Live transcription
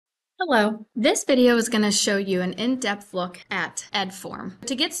Hello. This video is going to show you an in-depth look at EdForm.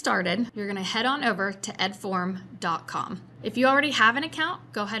 To get started, you're going to head on over to edform.com. If you already have an account,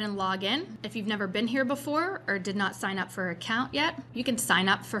 go ahead and log in. If you've never been here before or did not sign up for an account yet, you can sign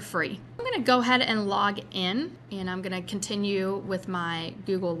up for free. I'm going to go ahead and log in, and I'm going to continue with my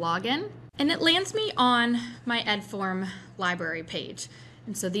Google login. And it lands me on my EdForm library page.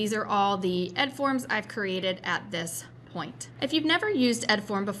 And so these are all the EdForms I've created at this point. If you've never used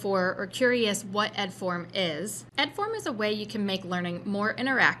EdForm before or curious what EdForm is a way you can make learning more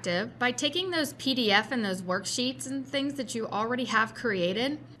interactive by taking those PDF and those worksheets and things that you already have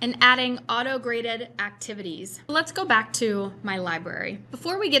created and adding auto-graded activities. Let's go back to my library.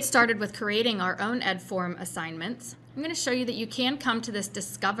 Before we get started with creating our own EdForm assignments, I'm going to show you that you can come to this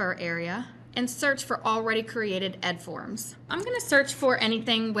Discover area and search for already created EdForms. I'm going to search for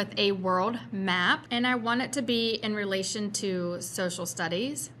anything with a world map, and I want it to be in relation to social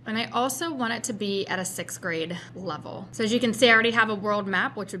studies, and I also want it to be at a 6th grade level. So as you can see, I already have a world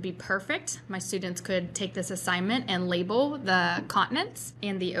map, which would be perfect. My students could take this assignment and label the continents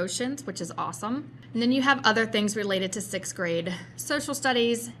and the oceans, which is awesome. And then you have other things related to 6th grade social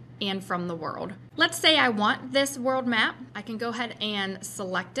studies and from the world. Let's say I want this world map. I can go ahead and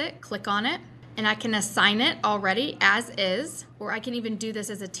select it, click on it, and I can assign it already as is, or I can even do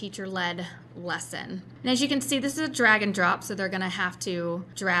this as a teacher-led lesson. And as you can see, this is a drag and drop, so they're going to have to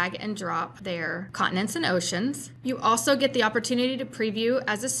drag and drop their continents and oceans. You also get the opportunity to preview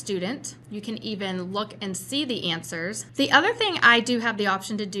as a student. You can even look and see the answers. The other thing I do have the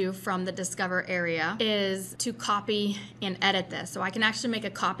option to do from the Discover area is to copy and edit this. So I can actually make a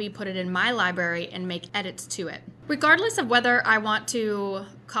copy, put it in my library, and make edits to it. Regardless of whether I want to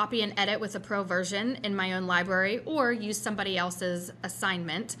copy and edit with a pro version in my own library or use somebody else's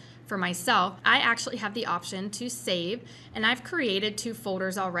assignment for myself, I actually have the option to save, and I've created 2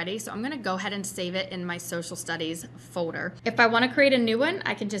 folders already, so I'm going to go ahead and save it in my social studies folder. If I want to create a new one,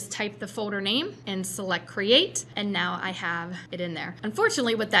 I can just type the folder name and select create, and now I have it in there.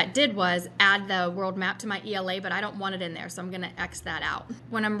 Unfortunately, what that did was add the world map to my ELA, but I don't want it in there, so I'm going to X that out.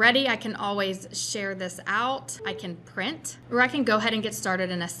 When I'm ready, I can always share this out, I can print, or I can go ahead and get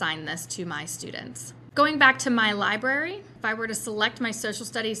started and assign this to my students. Going back to my library, if I were to select my social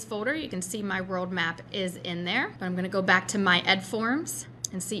studies folder, you can see my world map is in there. But I'm going to go back to my EdForms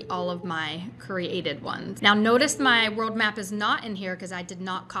and see all of my created ones. Now notice my world map is not in here because I did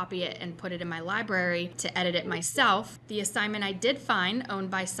not copy it and put it in my library to edit it myself. The assignment I did find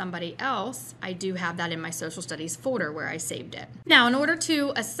owned by somebody else, I do have that in my social studies folder where I saved it. Now in order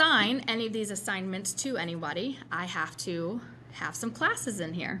to assign any of these assignments to anybody, I have to have some classes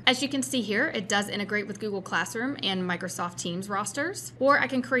in here. As you can see here, it does integrate with Google Classroom and Microsoft Teams rosters, or I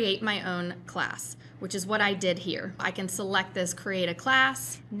can create my own class, which is what I did here. I can select this create a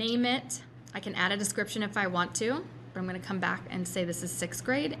class, name it, I can add a description if I want to, but I'm going to come back and say this is 6th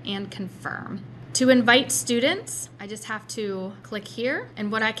grade and confirm. To invite students, I just have to click here, and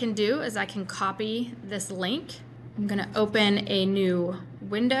what I can do is I can copy this link. I'm going to open a new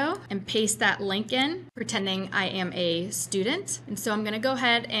window and paste that link in, pretending I am a student. And so I'm going to go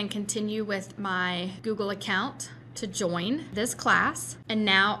ahead and continue with my Google account to join this class. And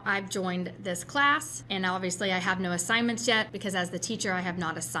now I've joined this class, and obviously I have no assignments yet because as the teacher I have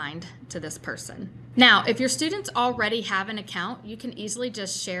not assigned to this person. Now, if your students already have an account, you can easily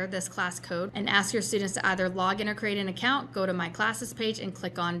just share this class code and ask your students to either log in or create an account, go to my classes page and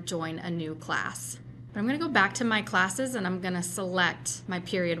click on join a new class. But I'm going to go back to my classes and I'm going to select my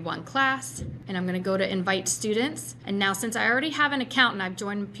period 1 class, and I'm going to go to invite students. And now since I already have an account and I've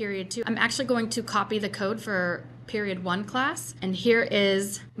joined period 2, I'm actually going to copy the code for period 1 class. And here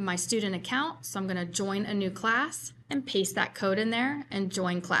is my student account. So I'm going to join a new class and paste that code in there and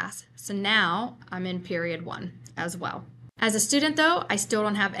join class. So now I'm in period 1 as well. As a student though, I still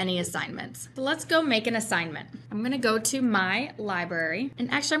don't have any assignments. So let's go make an assignment. I'm going to go to my library, and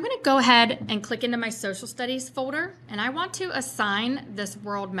actually I'm going to go ahead and click into my social studies folder, and I want to assign this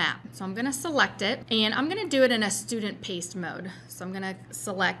world map. So I'm going to select it, and I'm going to do it in a student paced mode. So I'm going to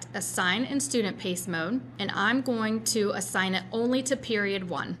select assign in student paced mode, and I'm going to assign it only to period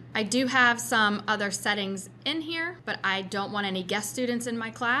 1. I do have some other settings in here, but I don't want any guest students in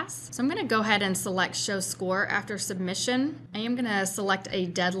my class. So I'm going to go ahead and select show score after submission. I am going to select a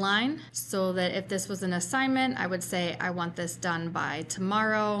deadline so that if this was an assignment, I would say I want this done by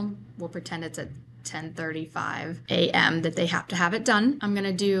tomorrow. We'll pretend it's at 10:35 a.m. that they have to have it done. I'm going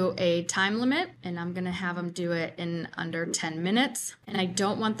to do a time limit, and I'm going to have them do it in under 10 minutes. And I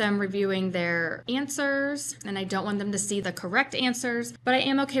don't want them reviewing their answers, and I don't want them to see the correct answers, but I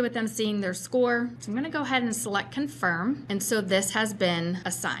am okay with them seeing their score. So I'm going to go ahead and select confirm. And so this has been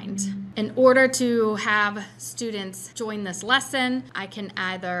assigned. In order to have students join this lesson, I can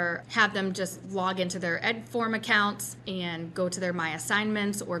either have them just log into their EdForm accounts and go to their My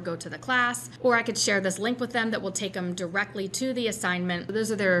Assignments or go to the class, or I could share this link with them that will take them directly to the assignment.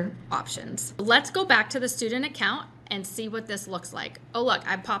 Those are their options. Let's go back to the student account and see what this looks like. Oh look,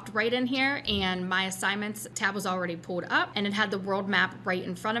 I popped right in here and my assignments tab was already pulled up and it had the world map right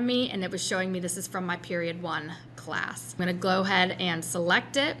in front of me and it was showing me this is from my period 1 class. I'm gonna go ahead and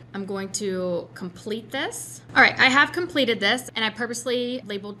select it. I'm going to complete this. All right, I have completed this and I purposely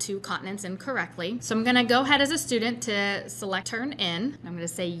labeled 2 continents incorrectly. So I'm gonna go ahead as a student to select turn in. I'm gonna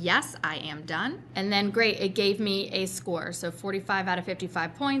say, yes, I am done. And then great, it gave me a score. So 45 out of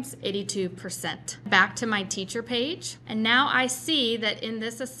 55 points, 82%. Back to my teacher page. And now I see that in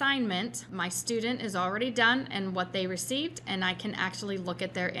this assignment, my student is already done and what they received, and I can actually look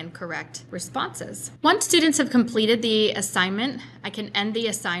at their incorrect responses. Once students have completed the assignment, I can end the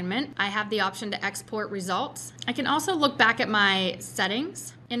assignment. I have the option to export results. I can also look back at my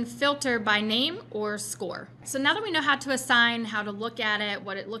settings and filter by name or score. So now that we know how to assign, how to look at it,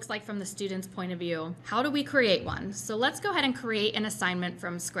 what it looks like from the student's point of view, how do we create one? So let's go ahead and create an assignment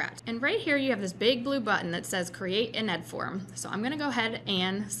from scratch. And right here you have this big blue button that says create in EdForm. So I'm gonna go ahead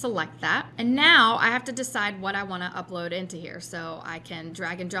and select that. And now I have to decide what I wanna upload into here. So I can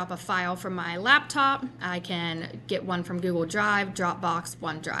drag and drop a file from my laptop. I can get one from Google Drive, Dropbox,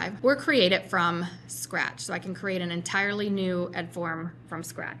 OneDrive, or create it from scratch. So I can create an entirely new EdForm from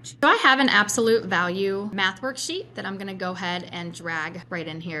scratch. So I have an absolute value math worksheet that I'm gonna go ahead and drag right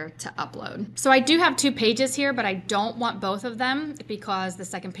in here to upload. So I do have 2 pages here, but I don't want both of them because the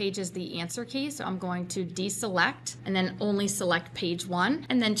second page is the answer key. So I'm going to deselect and then only select page 1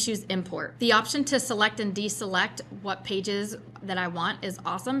 and then choose import. The option to select and deselect what pages that I want is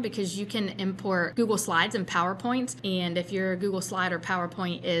awesome because you can import Google Slides and PowerPoint. And if your Google Slide or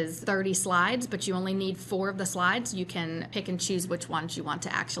PowerPoint is 30 slides, but you only need 4 of the slides, you can pick and choose which ones you want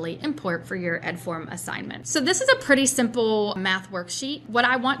to actually import for your EdForm assignment. So this is a pretty simple math worksheet. What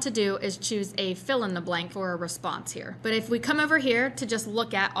I want to do is choose a fill in the blank for a response here. But if we come over here to just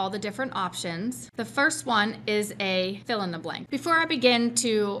look at all the different options, the first one is a fill in the blank. Before I begin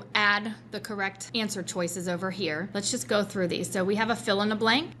to add the correct answer choices over here, let's just go through these. So we have a fill in the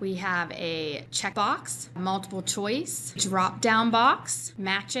blank, we have a checkbox, multiple choice, drop down box,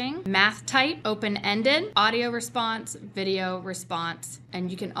 matching, math type, open-ended, audio response, video response, and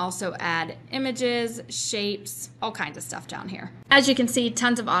you can also add images, shapes, all kinds of stuff down here. As you can see,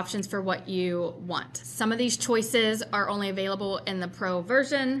 tons of options for what you want. Some of these choices are only available in the Pro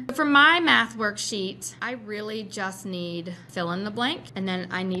version. For my math worksheet, I really just need fill in the blank, and then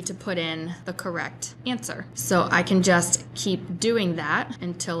I need to put in the correct answer. So I can just keep doing that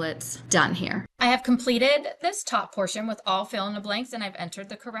until it's done here. I have completed this top portion with all fill in the blanks and I've entered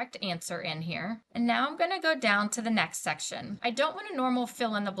the correct answer in here. And now I'm going to go down to the next section. I don't want a normal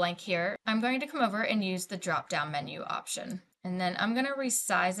fill in the blank here. I'm going to come over and use the drop down menu option. And then I'm going to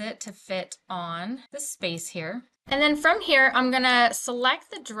resize it to fit on the space here. And then from here, I'm going to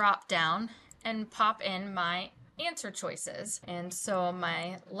select the drop down and pop in my answer choices. And so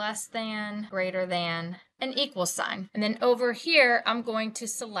my less than, greater than, an equal sign. And then over here, I'm going to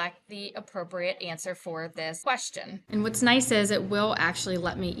select the appropriate answer for this question. And what's nice is it will actually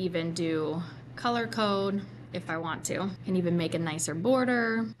let me even do color code if I want to. I can even make a nicer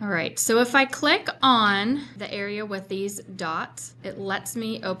border. All right, so if I click on the area with these dots, it lets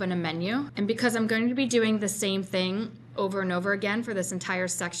me open a menu. And because I'm going to be doing the same thing over and over again for this entire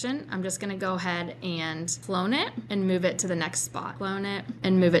section, I'm just gonna go ahead and clone it and move it to the next spot. Clone it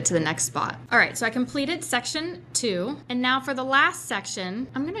and move it to the next spot. All right, so I completed section 2. And now for the last section,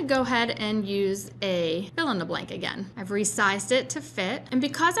 I'm gonna go ahead and use a fill in the blank again. I've resized it to fit. And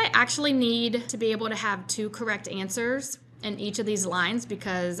because I actually need to be able to have 2 correct answers in each of these lines,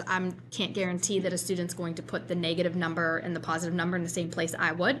 because I can't guarantee that a student's going to put the negative number and the positive number in the same place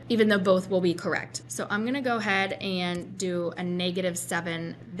I would, even though both will be correct. So I'm gonna go ahead and do a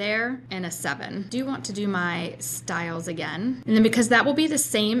 -7 there and a 7. Do want to do my styles again. And then because that will be the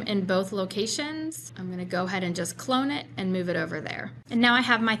same in both locations, I'm gonna go ahead and just clone it and move it over there. And now I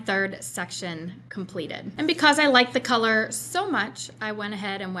have my 3rd section completed. And because I like the color so much, I went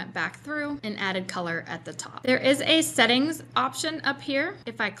ahead and went back through and added color at the top. There is a settings settings option up here.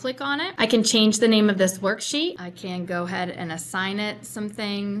 If I click on it, I can change the name of this worksheet. I can go ahead and assign it some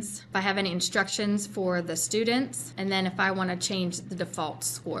things. If I have any instructions for the students, and then if I want to change the default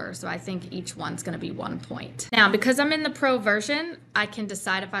score. So I think each one's going to be 1 point. Now, because I'm in the pro version, I can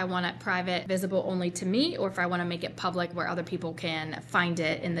decide if I want it private, visible only to me, or if I want to make it public where other people can find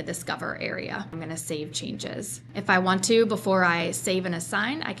it in the Discover area. I'm going to save changes. If I want to, before I save and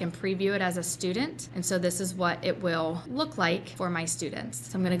assign, I can preview it as a student. And so this is what it will look like for my students.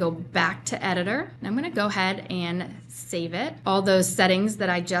 So I'm going to go back to editor, and I'm going to go ahead and save it. All those settings that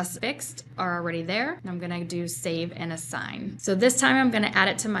I just fixed are already there. And I'm going to do save and assign. So this time I'm going to add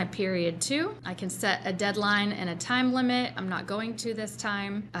it to my period 2. I can set a deadline and a time limit. I'm not going to this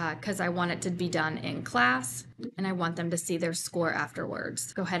time because I want it to be done in class, and I want them to see their score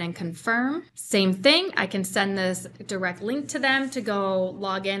afterwards. Go ahead and confirm. Same thing, I can send this direct link to them to go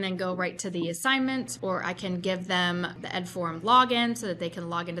log in and go right to the assignment, or I can give them the EdForm login so that they can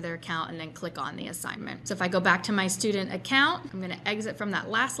log into their account and then click on the assignment. So if I go back to my student account, I'm going to exit from that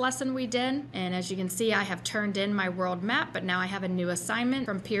last lesson we did, and as you can see, I have turned in my world map, but now I have a new assignment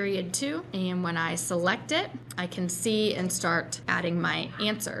from period 2, and when I select it, I can see and start adding my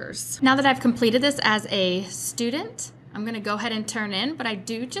answers. Now that I've completed this as a student, I'm going to go ahead and turn in, but I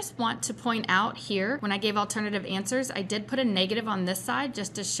do just want to point out here, when I gave alternative answers, I did put a negative on this side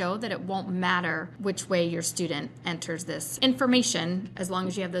just to show that it won't matter which way your student enters this information as long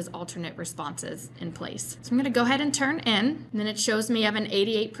as you have those alternate responses in place. So I'm going to go ahead and turn in, and then it shows me I have an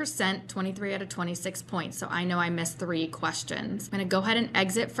 88%, 23 out of 26 points, so I know I missed 3 questions. I'm going to go ahead and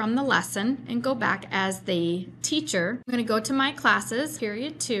exit from the lesson and go back as the teacher. I'm going to go to my classes,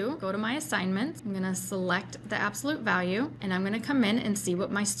 period 2, go to my assignments. I'm going to select the absolute value, and I'm going to come in and see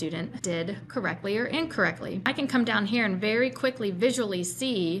what my student did correctly or incorrectly. I can come down here and very quickly visually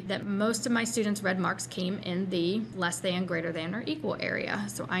see that most of my students' red marks came in the less than, greater than, or equal area.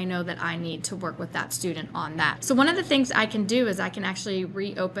 So I know that I need to work with that student on that. So one of the things I can do is I can actually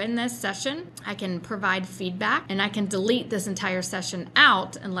reopen this session. I can provide feedback, and I can delete this entire session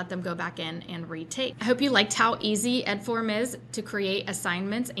out and let them go back in and retake. I hope you liked how easy EdForm is to create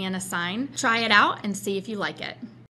assignments and assign. Try it out and see if you like it.